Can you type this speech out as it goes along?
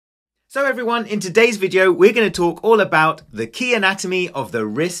So everyone, in today's video, we're going to talk all about the key anatomy of the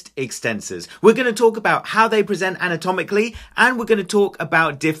wrist extensors. We're going to talk about how they present anatomically, and we're going to talk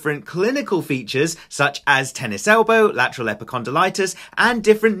about different clinical features such as tennis elbow, lateral epicondylitis, and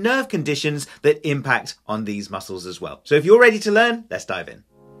different nerve conditions that impact on these muscles as well. So if you're ready to learn, let's dive in.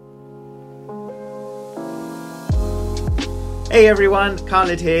 Hey everyone,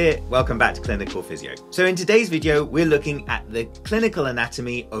 Khalid here. Welcome back to Clinical Physio. So in today's video, we're looking at the clinical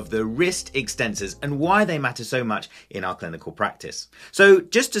anatomy of the wrist extensors and why they matter so much in our clinical practice. So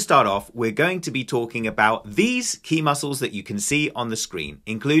just to start off, we're going to be talking about these key muscles that you can see on the screen,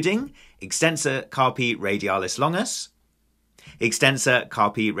 including extensor carpi radialis longus, extensor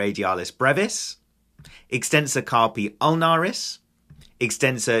carpi radialis brevis, extensor carpi ulnaris,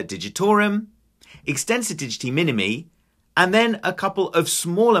 extensor digitorum, extensor digiti minimi, and then a couple of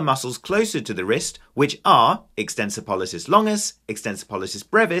smaller muscles closer to the wrist, which are extensor pollicis longus, extensor pollicis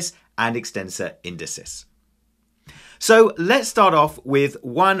brevis, and extensor indicis. So let's start off with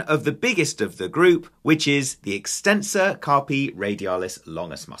one of the biggest of the group, which is the extensor carpi radialis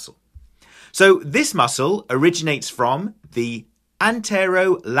longus muscle. So this muscle originates from the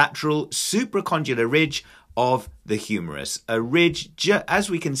anterolateral supracondylar ridge of the humerus, a ridge, as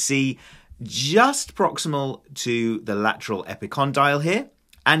we can see, just proximal to the lateral epicondyle here,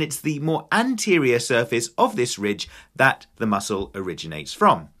 and it's the more anterior surface of this ridge that the muscle originates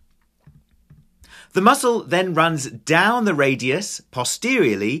from. The muscle then runs down the radius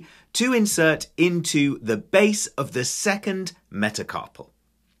posteriorly to insert into the base of the second metacarpal.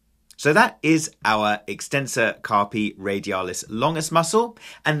 So that is our extensor carpi radialis longus muscle,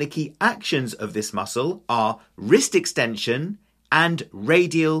 and the key actions of this muscle are wrist extension and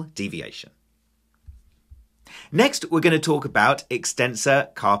radial deviation. Next, we're going to talk about extensor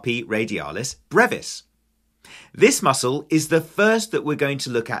carpi radialis brevis. This muscle is the first that we're going to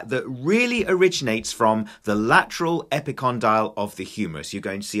look at that really originates from the lateral epicondyle of the humerus. You're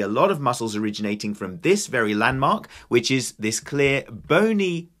going to see a lot of muscles originating from this very landmark, which is this clear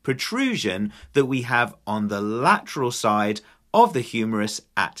bony protrusion that we have on the lateral side of the humerus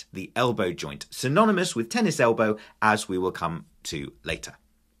at the elbow joint, synonymous with tennis elbow, as we will come to later.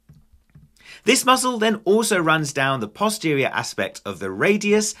 This muscle then also runs down the posterior aspect of the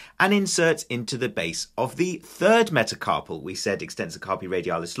radius and inserts into the base of the third metacarpal. We said extensor carpi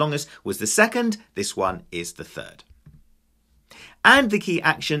radialis longus was the second, this one is the third. And the key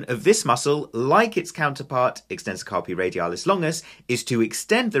action of this muscle, like its counterpart, extensor carpi radialis longus, is to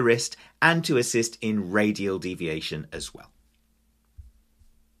extend the wrist and to assist in radial deviation as well.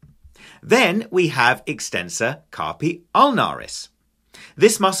 Then we have extensor carpi ulnaris.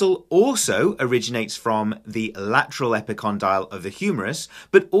 This muscle also originates from the lateral epicondyle of the humerus,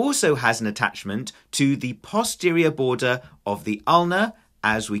 but also has an attachment to the posterior border of the ulna,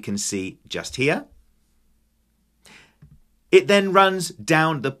 as we can see just here. It then runs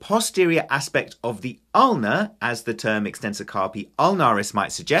down the posterior aspect of the ulna, as the term extensor carpi ulnaris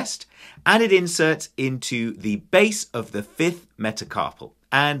might suggest, and it inserts into the base of the fifth metacarpal.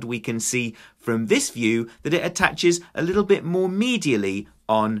 And we can see from this view that it attaches a little bit more medially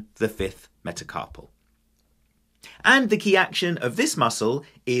on the fifth metacarpal. And the key action of this muscle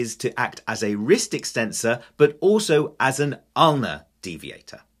is to act as a wrist extensor, but also as an ulnar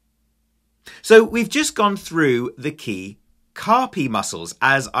deviator. So we've just gone through the key carpi muscles,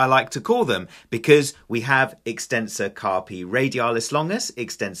 as I like to call them, because we have extensor carpi radialis longus,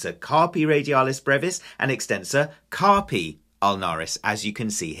 extensor carpi radialis brevis, and extensor carpi ulnaris, as you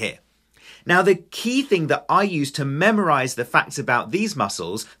can see here. Now, the key thing that I use to memorize the facts about these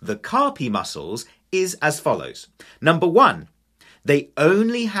muscles, the carpi muscles, is as follows. Number one, they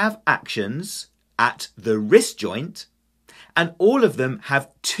only have actions at the wrist joint, and all of them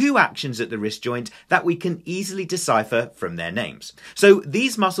have two actions at the wrist joint that we can easily decipher from their names. So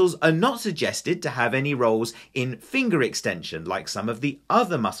these muscles are not suggested to have any roles in finger extension like some of the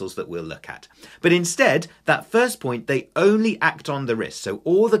other muscles that we'll look at. But instead, that first point, they only act on the wrist. So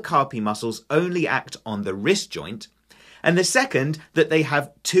all the carpi muscles only act on the wrist joint. And the second, that they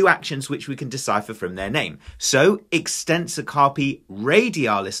have two actions which we can decipher from their name. So extensor carpi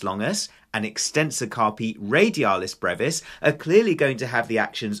radialis longus and extensor carpi radialis brevis are clearly going to have the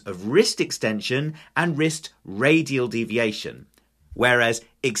actions of wrist extension and wrist radial deviation. Whereas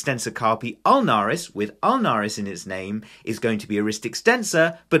extensor carpi ulnaris, with ulnaris in its name, is going to be a wrist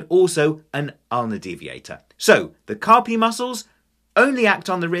extensor, but also an ulnar deviator. So the carpi muscles only act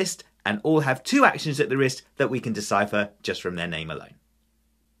on the wrist and all have two actions at the wrist that we can decipher just from their name alone.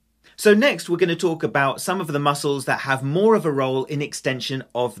 So next we're going to talk about some of the muscles that have more of a role in extension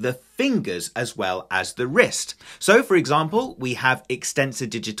of the fingers as well as the wrist. So for example, we have extensor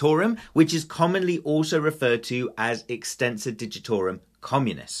digitorum, which is commonly also referred to as extensor digitorum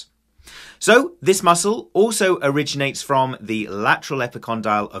communis. So this muscle also originates from the lateral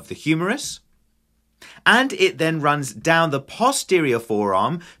epicondyle of the humerus, and it then runs down the posterior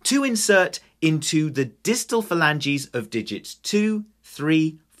forearm to insert into the distal phalanges of digits 2,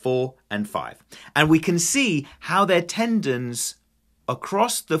 3, 4 and 5. And we can see how their tendons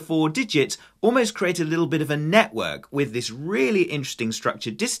across the 4 digits almost create a little bit of a network with this really interesting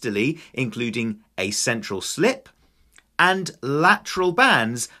structure distally, including a central slip and lateral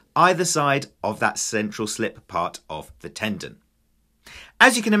bands either side of that central slip part of the tendon.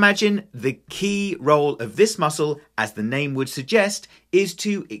 As you can imagine, the key role of this muscle, as the name would suggest, is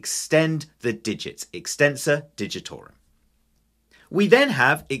to extend the digits, extensor digitorum. We then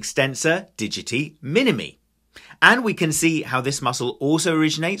have extensor digiti minimi, and we can see how this muscle also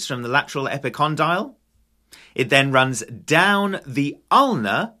originates from the lateral epicondyle. It then runs down the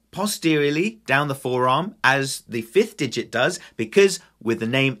ulna posteriorly down the forearm as the 5th digit does, because with the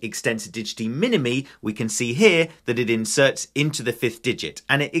name extensor digiti minimi, we can see here that it inserts into the 5th digit,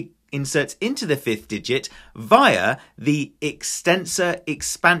 and it inserts into the 5th digit via the extensor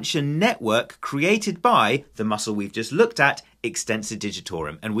expansion network created by the muscle we've just looked at, extensor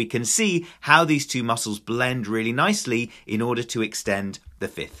digitorum. And we can see how these two muscles blend really nicely in order to extend the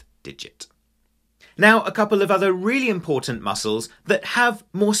 5th digit. Now, a couple of other really important muscles that have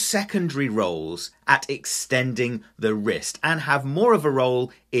more secondary roles at extending the wrist and have more of a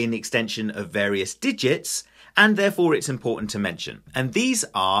role in extension of various digits, and therefore it's important to mention. And these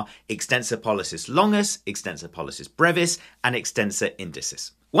are extensor pollicis longus, extensor pollicis brevis, and extensor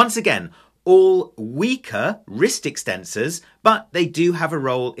indicis. Once again, all weaker wrist extensors, but they do have a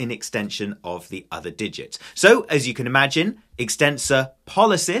role in extension of the other digits. So, as you can imagine, extensor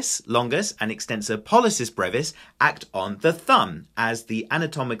pollicis longus and extensor pollicis brevis act on the thumb, as the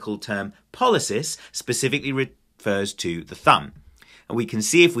anatomical term pollicis specifically refers to the thumb. And we can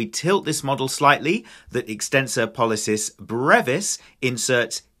see if we tilt this model slightly that extensor pollicis brevis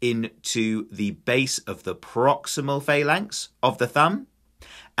inserts into the base of the proximal phalanx of the thumb,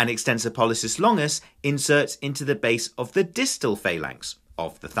 and extensor pollicis longus inserts into the base of the distal phalanx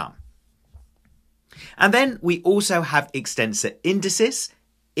of the thumb. And then we also have extensor indicis,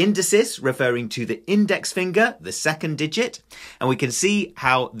 indicis referring to the index finger, the 2nd digit, and we can see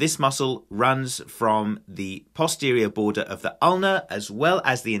how this muscle runs from the posterior border of the ulna as well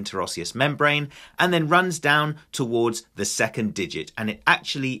as the interosseous membrane, and then runs down towards the 2nd digit, and it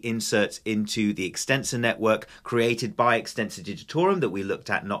actually inserts into the extensor network created by extensor digitorum that we looked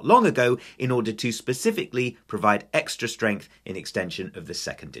at not long ago in order to specifically provide extra strength in extension of the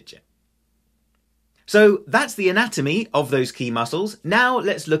 2nd digit. So that's the anatomy of those key muscles. Now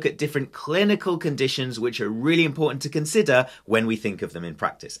let's look at different clinical conditions which are really important to consider when we think of them in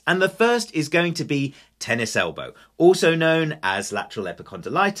practice. And the first is going to be tennis elbow, also known as lateral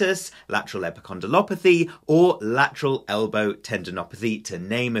epicondylitis, lateral epicondylopathy, or lateral elbow tendinopathy, to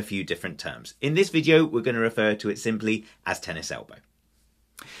name a few different terms. In this video, we're going to refer to it simply as tennis elbow.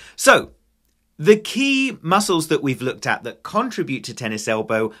 So, the key muscles that we've looked at that contribute to tennis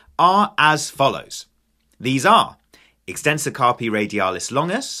elbow are as follows. These are extensor carpi radialis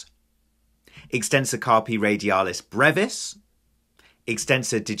longus, extensor carpi radialis brevis,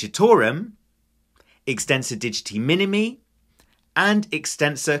 extensor digitorum, extensor digiti minimi, and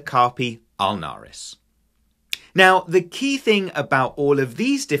extensor carpi ulnaris. Now, the key thing about all of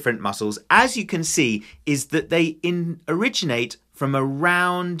these different muscles, as you can see, is that they originate from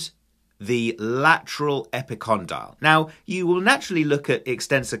around the lateral epicondyle. Now, you will naturally look at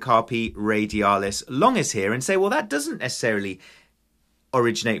extensor carpi radialis longus here and say, well, that doesn't necessarily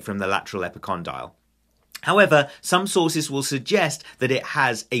originate from the lateral epicondyle. However, some sources will suggest that it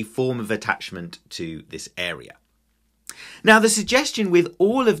has a form of attachment to this area. Now, the suggestion with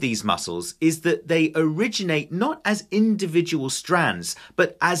all of these muscles is that they originate not as individual strands,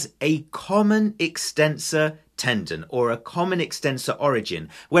 but as a common extensor tendon or a common extensor origin,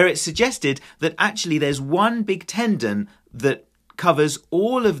 where it's suggested that actually there's one big tendon that covers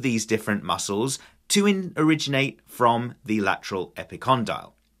all of these different muscles to originate from the lateral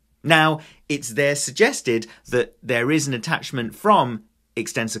epicondyle. Now, it's there suggested that there is an attachment from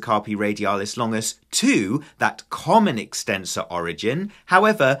extensor carpi radialis longus to that common extensor origin.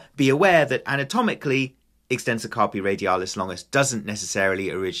 However, be aware that anatomically, extensor carpi radialis longus doesn't necessarily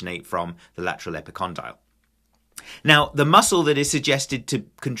originate from the lateral epicondyle. Now, the muscle that is suggested to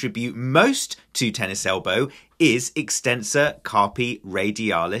contribute most to tennis elbow is extensor carpi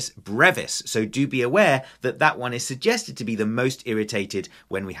radialis brevis. So do be aware that that one is suggested to be the most irritated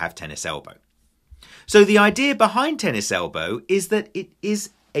when we have tennis elbow. So the idea behind tennis elbow is that it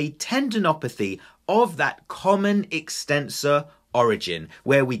is a tendinopathy of that common extensor origin,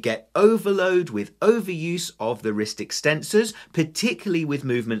 where we get overload with overuse of the wrist extensors, particularly with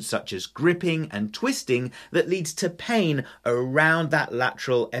movements such as gripping and twisting, that leads to pain around that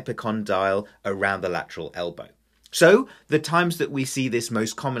lateral epicondyle, around the lateral elbow. So the times that we see this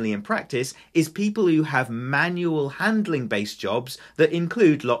most commonly in practice is people who have manual handling based jobs that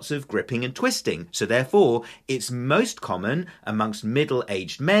include lots of gripping and twisting. So therefore it's most common amongst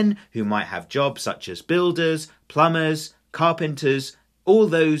middle-aged men who might have jobs such as builders, plumbers, carpenters, all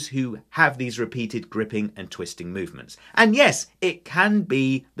those who have these repeated gripping and twisting movements. And yes, it can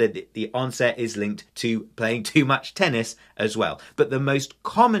be that the onset is linked to playing too much tennis as well. But the most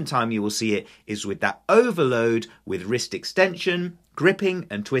common time you will see it is with that overload with wrist extension, gripping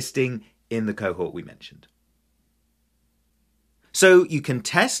and twisting in the cohort we mentioned. So you can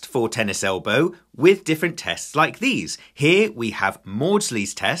test for tennis elbow with different tests like these. Here we have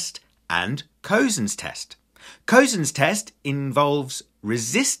Maudsley's test and Cozen's test. Cozen's test involves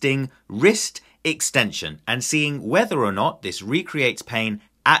resisting wrist extension and seeing whether or not this recreates pain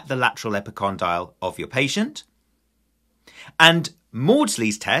at the lateral epicondyle of your patient. And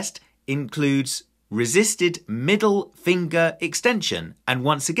Maudsley's test includes resisted middle finger extension and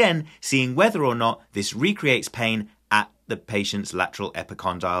once again seeing whether or not this recreates pain at the patient's lateral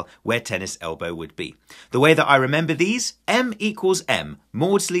epicondyle where tennis elbow would be. The way that I remember these, M equals M,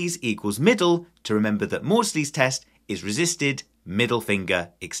 Maudsley's equals middle, to remember that Maudsley's test is resisted middle finger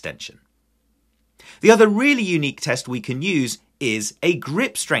extension. The other really unique test we can use is a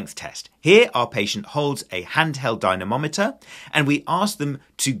grip strength test. Here our patient holds a handheld dynamometer and we ask them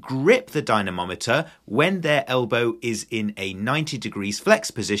to grip the dynamometer when their elbow is in a 90 degrees flex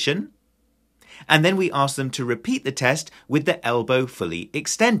position. And then we ask them to repeat the test with the elbow fully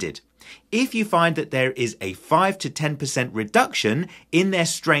extended. If you find that there is a 5 to 10% reduction in their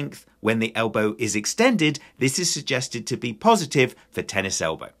strength when the elbow is extended, this is suggested to be positive for tennis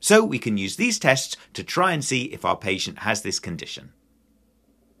elbow. So we can use these tests to try and see if our patient has this condition.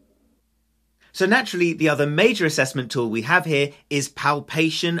 So naturally, the other major assessment tool we have here is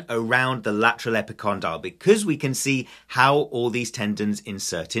palpation around the lateral epicondyle, because we can see how all these tendons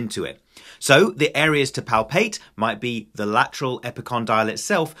insert into it. So the areas to palpate might be the lateral epicondyle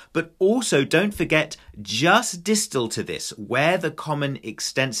itself, but also don't forget just distal to this, where the common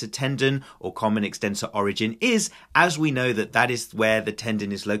extensor tendon or common extensor origin is, as we know that that is where the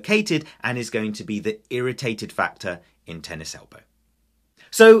tendon is located and is going to be the irritated factor in tennis elbow.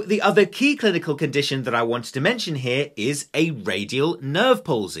 So the other key clinical condition that I wanted to mention here is a radial nerve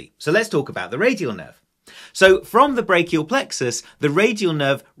palsy. So let's talk about the radial nerve. So from the brachial plexus, the radial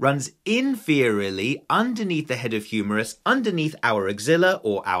nerve runs inferiorly underneath the head of humerus, underneath our axilla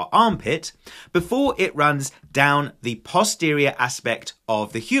or our armpit, before it runs down the posterior aspect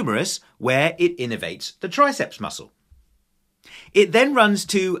of the humerus, where it innervates the triceps muscle. It then runs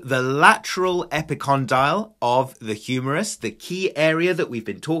to the lateral epicondyle of the humerus, the key area that we've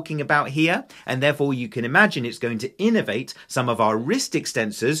been talking about here, and therefore you can imagine it's going to innervate some of our wrist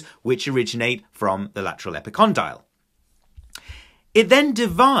extensors which originate from the lateral epicondyle. It then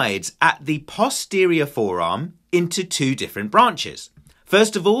divides at the posterior forearm into two different branches.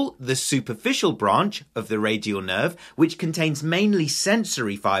 First of all, the superficial branch of the radial nerve, which contains mainly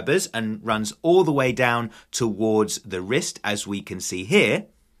sensory fibers and runs all the way down towards the wrist, as we can see here.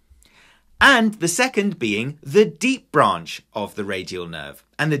 And the second being the deep branch of the radial nerve.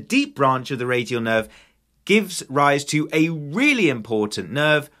 And the deep branch of the radial nerve gives rise to a really important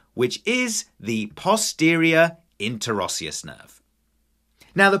nerve, which is the posterior interosseous nerve.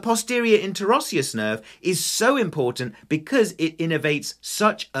 Now, the posterior interosseous nerve is so important because it innervates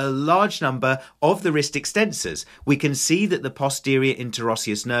such a large number of the wrist extensors. We can see that the posterior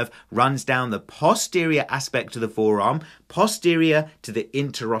interosseous nerve runs down the posterior aspect of the forearm, posterior to the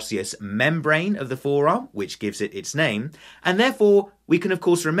interosseous membrane of the forearm, which gives it its name. And therefore, we can of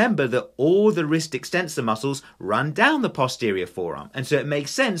course remember that all the wrist extensor muscles run down the posterior forearm. And so it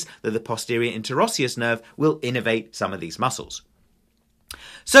makes sense that the posterior interosseous nerve will innervate some of these muscles.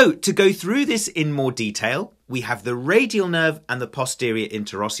 So to go through this in more detail, we have the radial nerve and the posterior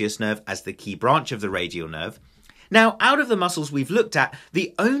interosseous nerve as the key branch of the radial nerve. Now, out of the muscles we've looked at,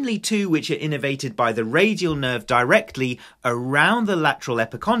 the only two which are innervated by the radial nerve directly around the lateral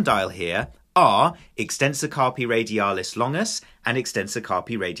epicondyle here are extensor carpi radialis longus and extensor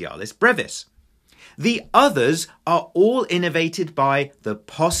carpi radialis brevis. The others are all innervated by the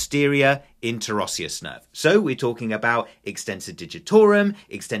posterior interosseous nerve. So we're talking about extensor digitorum,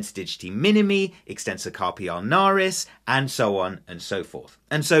 extensor digiti minimi, extensor carpi ulnaris, and so on and so forth.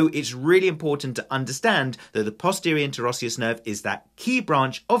 And so it's really important to understand that the posterior interosseous nerve is that key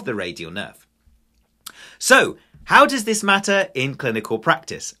branch of the radial nerve. So how does this matter in clinical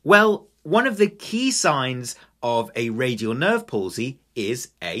practice? Well, one of the key signs of a radial nerve palsy is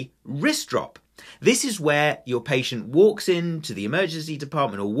a wrist drop. This is where your patient walks into the emergency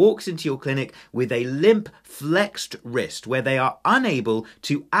department or walks into your clinic with a limp, flexed wrist where they are unable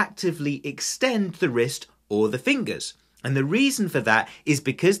to actively extend the wrist or the fingers. And the reason for that is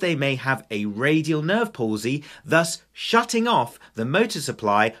because they may have a radial nerve palsy, thus shutting off the motor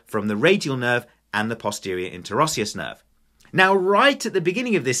supply from the radial nerve and the posterior interosseous nerve. Now, right at the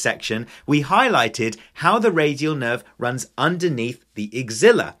beginning of this section, we highlighted how the radial nerve runs underneath the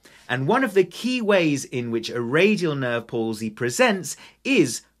axilla. And one of the key ways in which a radial nerve palsy presents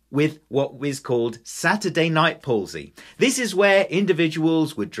is with what is called Saturday night palsy. This is where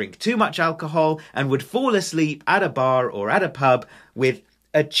individuals would drink too much alcohol and would fall asleep at a bar or at a pub with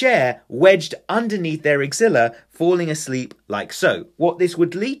a chair wedged underneath their axilla, falling asleep like so. What this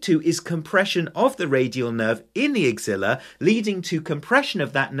would lead to is compression of the radial nerve in the axilla, leading to compression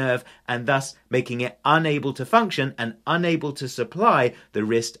of that nerve and thus making it unable to function and unable to supply the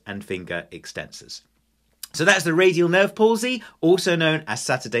wrist and finger extensors. So that's the radial nerve palsy, also known as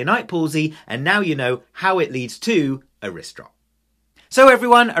Saturday night palsy, and now you know how it leads to a wrist drop. So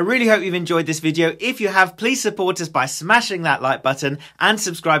everyone, I really hope you've enjoyed this video. If you have, please support us by smashing that like button and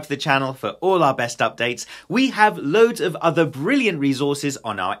subscribe to the channel for all our best updates. We have loads of other brilliant resources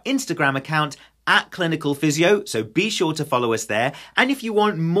on our Instagram account @Clinical Physio, so be sure to follow us there. And if you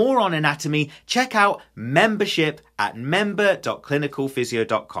want more on anatomy, check out membership at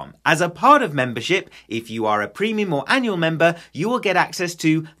member.clinicalphysio.com. As a part of membership, if you are a premium or annual member, you will get access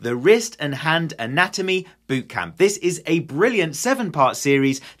to the Wrist and Hand Anatomy Bootcamp. This is a brilliant 7-part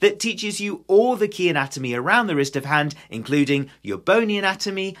series that teaches you all the key anatomy around the wrist of hand, including your bony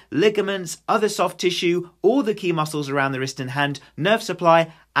anatomy, ligaments, other soft tissue, all the key muscles around the wrist and hand, nerve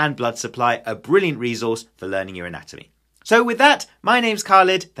supply, and blood supply, a brilliant resource for learning your anatomy. So with that, my name's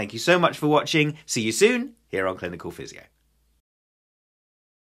Khalid. Thank you so much for watching. See you soon here on Clinical Physio.